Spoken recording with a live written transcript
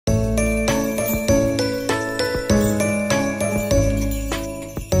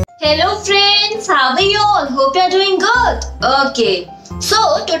Hello friends, how are you all? Hope you are doing good. Okay,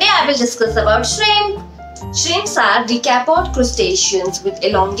 so today I will discuss about shrimp. Shrimps are decapod crustaceans with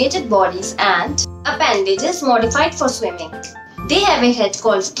elongated bodies and appendages modified for swimming. They have a head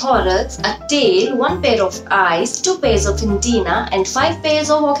called thorax, a tail, one pair of eyes, two pairs of antennae and five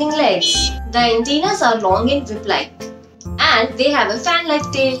pairs of walking legs. The antennas are long and whip-like and they have a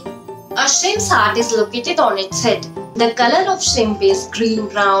fan-like tail. A shrimp's heart is located on its head. The color of shrimp is green,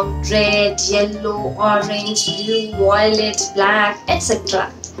 brown, red, yellow, orange, blue, violet, black,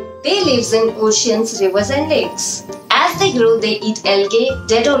 etc. They live in oceans, rivers and lakes. As they grow, they eat algae,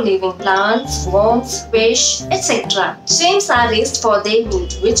 dead or living plants, worms, fish, etc. Shrimps are raised for their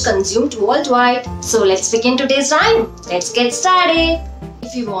meat, which consumed worldwide. So let's begin today's rhyme. Let's get started.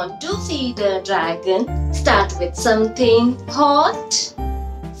 If you want to feed a dragon, start with something hot.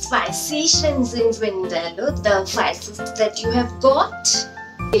 Spicy shrimps in Vindaloo, the fastest that you have got.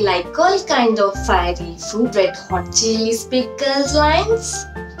 They like all kind of fiery food, red hot chilies, pickles, limes.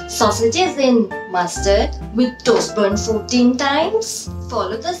 Sausages in mustard with toast burned 14 times.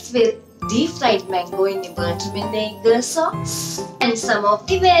 Follow this with deep fried mango in a burnt vinegar sauce. And some of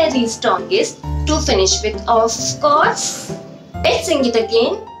the very strongest to finish with, of course. Let's sing it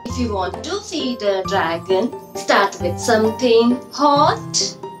again. If you want to feed a dragon, start with something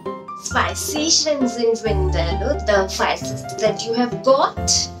hot. Spicy shrimps in Vindaloo, the fastest that you have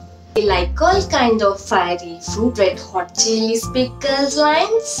got. They like all kind of fiery food, red hot chilies, pickles,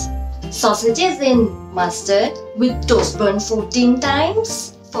 limes. Sausages in mustard with toast burned 14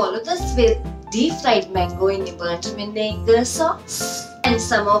 times. Follow this with deep fried mango in a burnt vinegar sauce. And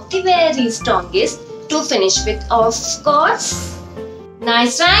some of the very strongest to finish with, of course.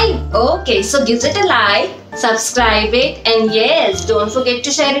 Nice rhyme. Okay, so give it a like, subscribe it, and yes, don't forget to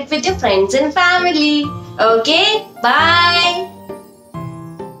share it with your friends and family. Okay, bye.